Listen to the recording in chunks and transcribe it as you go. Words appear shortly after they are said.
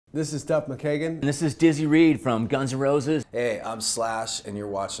This is Duff McKagan. And this is Dizzy Reed from Guns N' Roses. Hey, I'm Slash, and you're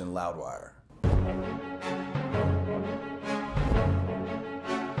watching Loudwire.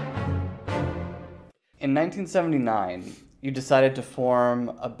 In 1979, you decided to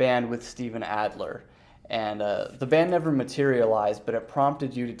form a band with Steven Adler, and the band never materialized, but it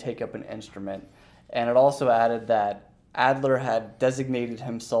prompted you to take up an instrument, and it also added that Adler had designated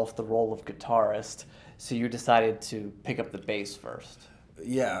himself the role of guitarist, so you decided to pick up the bass first.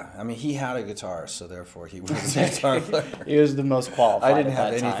 Yeah, I mean, he had a guitar, so therefore he was a guitar player. He was the most qualified. I didn't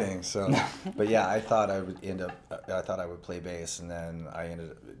have at that anything, time. so. But yeah, I thought I would play bass, and then I ended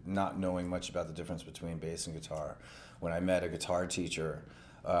up not knowing much about the difference between bass and guitar. When I met a guitar teacher,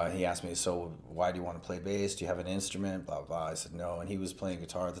 he asked me, "So why do you want to play bass? Do you have an instrument?" Blah blah. I said no, and he was playing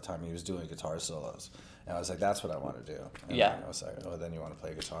guitar at the time. He was doing guitar solos, and I was like, "That's what I want to do." And yeah. I was like, "Oh, then you want to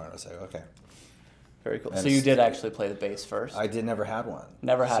play guitar?" And I was like, "Okay." Very cool. And so you did actually play the bass first? I never had one.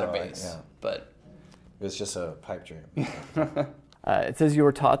 Never had a bass, yeah. But it was just a pipe dream. It says you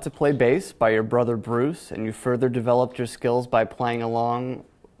were taught to play bass by your brother Bruce, and you further developed your skills by playing along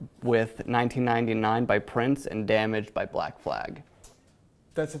with 1999 by Prince and Damaged by Black Flag.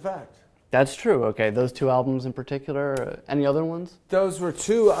 That's a fact. That's true. Okay, those two albums in particular. Any other ones? Those were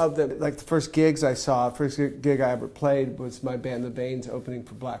two of the first gigs I saw. First gig I ever played was my band The Banes opening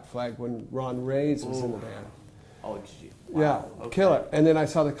for Black Flag when Ron Reyes was in the band. Oh, gee. Wow. Yeah, Okay. killer. And then I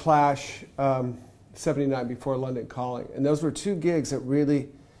saw The Clash, 79 before London Calling, and those were two gigs that really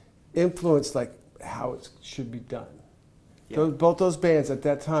influenced like how it should be done. Yeah. Both those bands at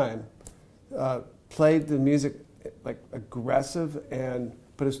that time played the music like aggressive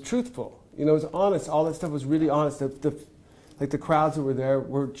but it's truthful. You know, it was honest. All that stuff was really honest. The crowds that were there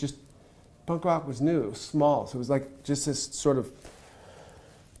were just, punk rock was new. It was small. So it was like just this sort of,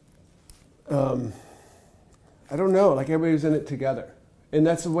 I don't know, like everybody was in it together. And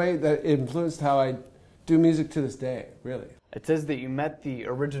that's the way that it influenced how I do music to this day, really. It says that you met the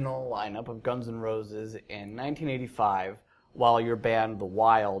original lineup of Guns N' Roses in 1985 while your band, The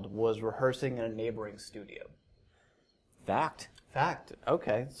Wild, was rehearsing in a neighboring studio. Fact. Fact.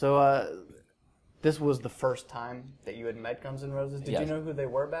 Okay. So this was the first time that you had met Guns N' Roses? Did Yes. you know who they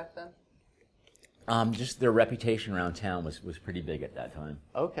were back then? Just their reputation around town was pretty big at that time.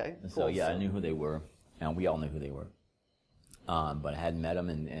 Okay. And Cool. so yeah, I knew who they were, and we all knew who they were. But I hadn't met them,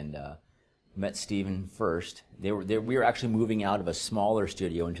 and met Steven first. We were actually moving out of a smaller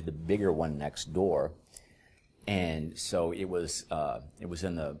studio into the bigger one next door, and so it was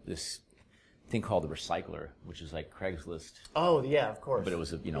in this thing called the Recycler, which is like Craigslist. Oh yeah, of course. But it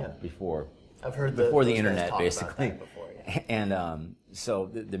was before. I've heard before the those guys internet, talk basically. about that before, yeah. And so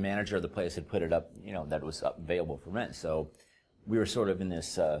the manager of the place had put it up, that it was available for rent. So we were sort of in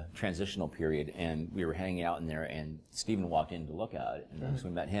this transitional period, and we were hanging out in there, and Steven walked in to look at it, and so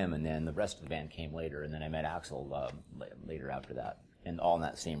we met him, and then the rest of the band came later, and then I met Axel later after that, and all in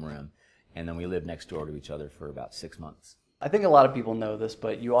that same room. And then we lived next door to each other for about 6 months. I think a lot of people know this,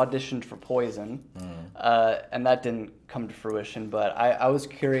 but you auditioned for Poison, and that didn't come to fruition. But I was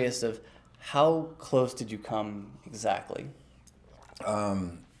curious of how close did you come exactly?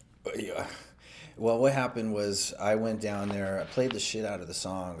 Yeah. Well, what happened was I went down there, I played the shit out of the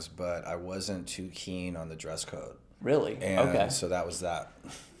songs, but I wasn't too keen on the dress code. Really? And okay. so that was that.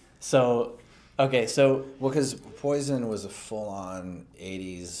 So, okay, so... Well, because Poison was a full-on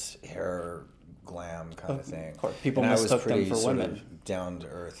 80s hair glam kind of thing. Of course, people and mistook them for I was pretty sort women. of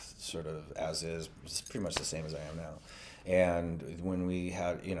down-to-earth, sort of as is. It's pretty much the same as I am now. And when we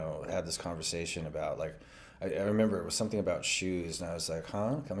had this conversation about, like, I remember it was something about shoes, and I was like,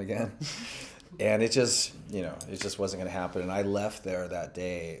 huh? Come again? And it just wasn't going to happen. And I left there that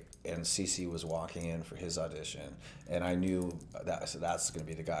day, and CeCe was walking in for his audition, and I knew that's going to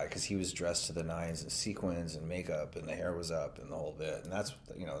be the guy, because he was dressed to the nines in sequins and makeup, and the hair was up and the whole bit, and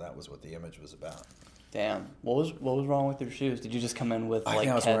that was what the image was about. Damn. What was wrong with your shoes? Did you just come in with like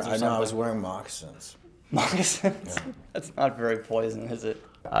Keds or something? I was wearing moccasins. Moccasins? Yeah. That's not very Poison, is it?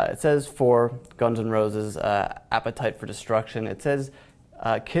 It says for Guns N' Roses, Appetite for Destruction, it says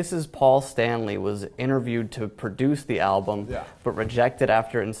Kiss's Paul Stanley was interviewed to produce the album, but rejected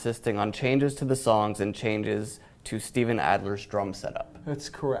after insisting on changes to the songs and changes to Steven Adler's drum setup. That's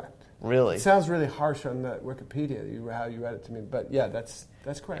correct. Really? It sounds really harsh on that Wikipedia, how you read it to me, but yeah, that's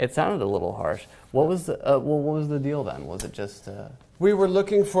correct. It sounded a little harsh. What was the deal then? Was it just... We were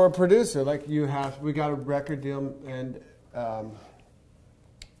looking for a producer, like we got a record deal, and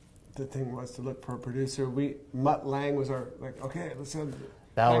the thing was to look for a producer. Mutt Lang was okay, let's have...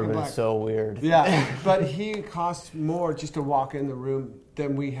 That would have been so weird. Yeah, but he cost more just to walk in the room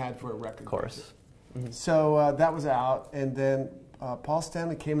than we had for a record. Of course. So that was out, and then Paul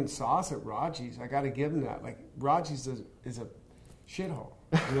Stanley came and saw us at Raji's. I got to give him that. Like, Raji's is a shithole,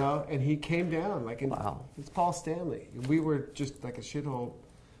 you know? And he came down, like, and Wow. it's Paul Stanley. We were just like a shithole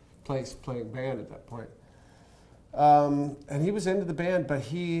place playing band at that point. And he was into the band, but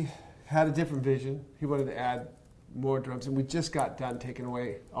he had a different vision. He wanted to add more drums, and we just got done taking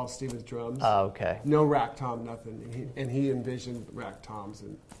away all Steven's drums. Oh, okay. No rack tom, nothing. And he envisioned rack toms.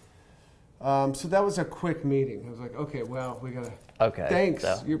 And so that was a quick meeting. I was like, okay, well, we got to... Okay. Thanks,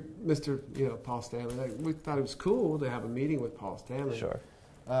 So, you're Mr. Paul Stanley. Like, we thought it was cool to have a meeting with Paul Stanley. sure.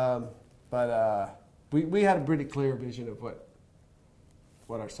 But we had a pretty clear vision of what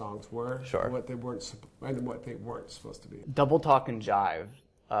our songs were, Sure. and what they weren't supposed to be. Double Talk and Jive.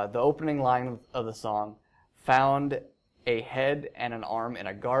 The opening line of the song, "Found a head and an arm in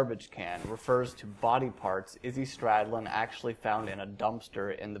a garbage can," refers to body parts Izzy Stradlin actually found in a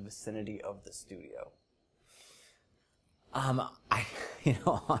dumpster in the vicinity of the studio.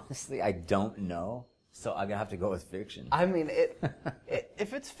 Honestly, I don't know. So I'm gonna have to go with fiction. I mean,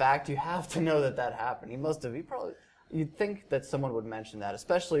 if it's fact, you have to know that happened. You'd think that someone would mention that,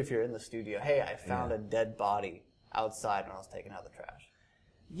 especially if you're in the studio. Hey, I found a dead body outside when I was taking out the trash.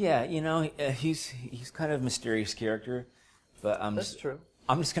 Yeah, he's kind of a mysterious character, but That's true.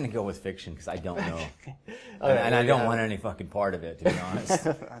 I'm just gonna go with fiction because I don't know, Okay, and I don't want any fucking part of it, to be honest.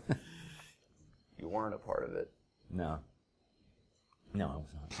 You weren't a part of it. No, I was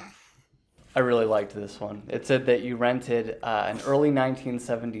not. I really liked this one. It said that you rented an early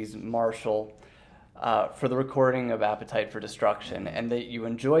 1970s Marshall for the recording of Appetite for Destruction, and that you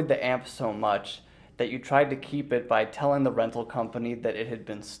enjoyed the amp so much that you tried to keep it by telling the rental company that it had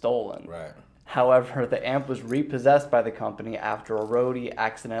been stolen. Right. However, the amp was repossessed by the company after a roadie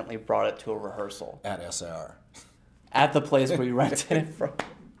accidentally brought it to a rehearsal. At SAR. At the place where you rented it from.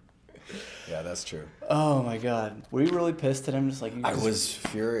 Yeah, that's true. Oh my God. Were you really pissed at him? I was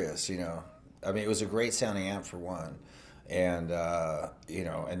furious, I mean, it was a great sounding amp for one. And,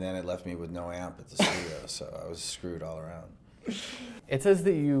 and then it left me with no amp at the studio, so I was screwed all around. It says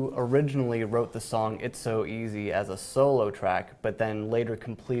that you originally wrote the song "It's So Easy" as a solo track, but then later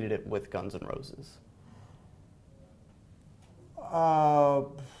completed it with Guns N' Roses. I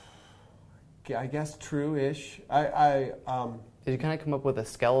guess true-ish. Did you kind of come up with a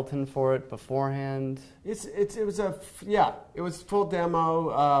skeleton for it beforehand? It was full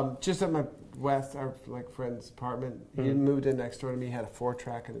demo, just at my our friend's apartment. He moved in next door to me. He had a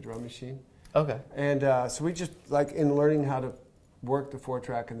 4-track and a drum machine. Okay. And so we just, in learning how to work the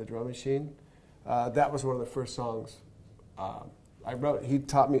 4-track and the drum machine, that was one of the first songs I wrote. He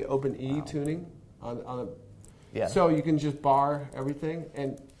taught me open E tuning on a... Yeah. So you can just bar everything,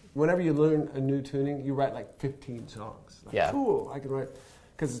 and whenever you learn a new tuning, you write 15 songs. Cool, I can write,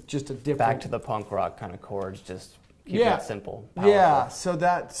 because it's just a different... Back to the punk rock kind of chords, just keep it simple, powerful. Yeah, so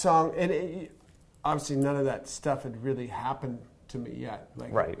that song, and obviously none of that stuff had really happened to me yet.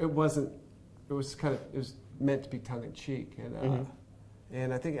 Right. It was meant to be tongue-in-cheek,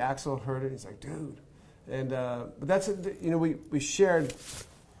 and I think Axel heard it, he's like, dude. And, but that's, we shared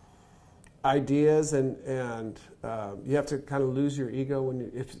ideas, and you have to kind of lose your ego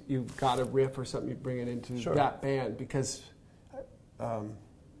if you got a riff or something, you bring it into that band, because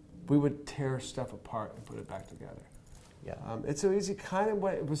we would tear stuff apart and put it back together. Yeah. It's so easy, kind of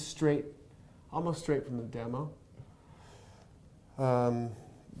it was almost straight from the demo.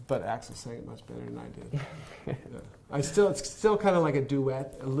 But Axel sang it much better than I did. Yeah. It's still kind of like a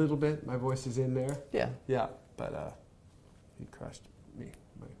duet, a little bit. My voice is in there. Yeah. Yeah, but he crushed me.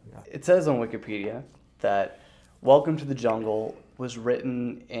 Yeah. It says on Wikipedia that "Welcome to the Jungle" was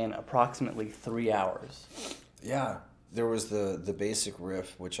written in approximately 3 hours. Yeah. There was the basic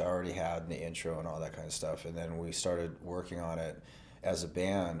riff, which I already had in the intro and all that kind of stuff. And then we started working on it as a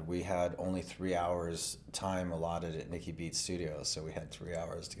band. We had only 3 hours time allotted at Nikki Beat's studio, so we had 3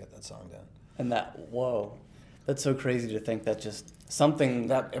 hours to get that song done. And that's so crazy to think that just something...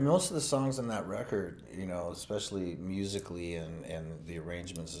 And most of the songs on that record, especially musically and the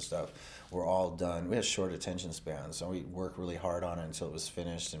arrangements and stuff, were all done. We had short attention spans, so we worked really hard on it until it was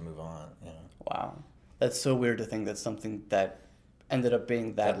finished and move on. Wow. That's so weird to think that something that ended up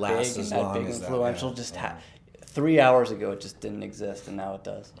being that big and that big influential 3 hours ago it just didn't exist, and now it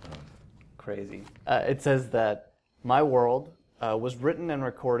does. Crazy. It says that "My World" was written and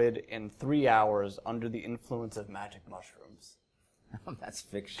recorded in 3 hours under the influence of magic mushrooms. That's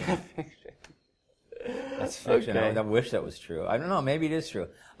fiction. That's fiction. Okay. I wish that was true. I don't know. Maybe it is true.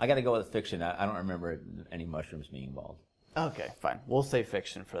 I got to go with fiction. I don't remember any mushrooms being involved. Okay, fine. We'll say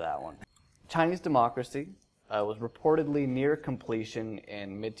fiction for that one. Chinese Democracy was reportedly near completion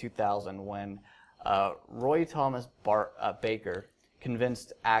in mid-2000 when Roy Thomas Baker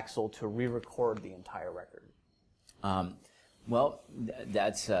convinced Axl to re-record the entire record? Well,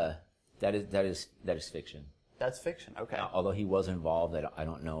 that is fiction. That's fiction. Okay. Although he was involved, I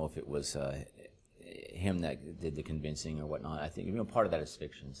don't know if it was him that did the convincing or whatnot. I think part of that is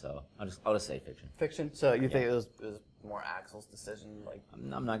fiction. So I'll just say fiction. Fiction. So you think it was more Axl's decision? Like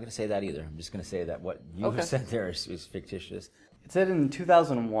I'm not going to say that either. I'm just going to say that what you have said there is fictitious. It said in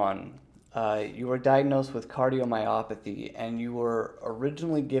 2001, you were diagnosed with cardiomyopathy, and you were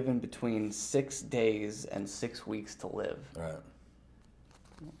originally given between 6 days and 6 weeks to live. Right.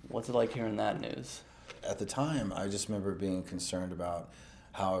 What's it like hearing that news? At the time, I just remember being concerned about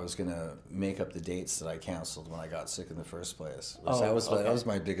how I was going to make up the dates that I canceled when I got sick in the first place. That was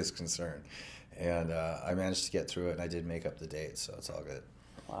my biggest concern. And I managed to get through it, and I did make up the dates, so it's all good.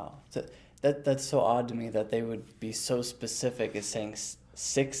 Wow. So that's so odd to me that they would be so specific as saying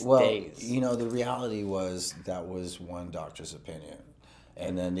 6 days. Well, the reality was that was one doctor's opinion.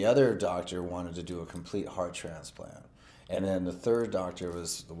 And then the other doctor wanted to do a complete heart transplant. And then the third doctor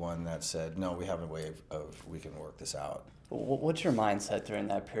was the one that said, no, we have a way of we can work this out. What's your mindset during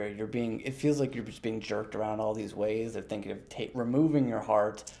that period? It feels like you're just being jerked around all these ways. They're thinking of removing your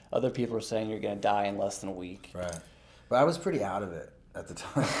heart. Other people are saying you're going to die in less than a week. Right. But I was pretty out of it at the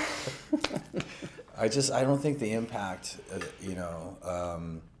time. I don't think the impact,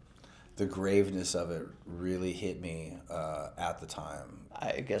 the graveness of it really hit me at the time.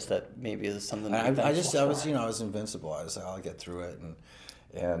 I guess that maybe is something. I was invincible. I was like, I'll get through it,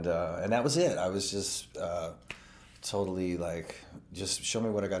 and that was it. I was just totally like, just show me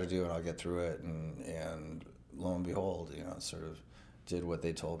what I got to do, and I'll get through it. And lo and behold, sort of did what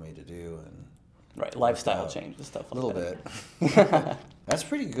they told me to do, and right, lifestyle change and stuff like that. A little bit. That's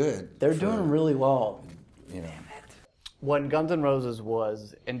pretty good. They're doing really well. Damn it. When Guns N' Roses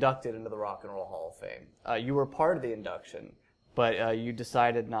was inducted into the Rock and Roll Hall of Fame, you were part of the induction, but you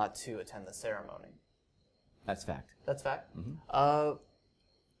decided not to attend the ceremony. That's fact. That's fact? Mm-hmm.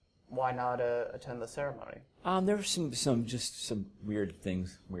 Why not attend the ceremony? There were some weird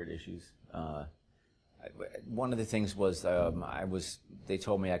things, weird issues. One of the things was they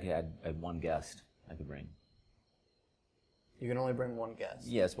told me I had one guest I could bring. You can only bring one guest.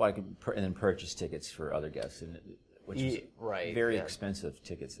 Yes, well, I could and then purchase tickets for other guests, which was very expensive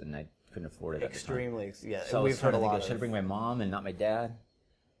tickets, and I couldn't afford it. Extremely, at the time. yeah. So we've heard a lot. Should I bring my mom and not my dad,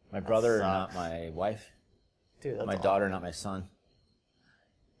 my brother and not my wife, dude, that's my daughter, not my son?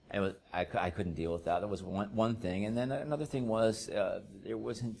 I couldn't deal with that. That was one thing, and then another thing was there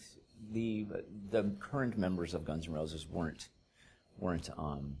wasn't the current members of Guns N' Roses weren't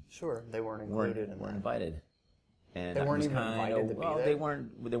sure, they weren't included weren't invited. And they weren't even invited to be there?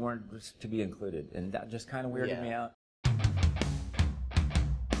 They weren't to be included, and that just kind of weirded me out.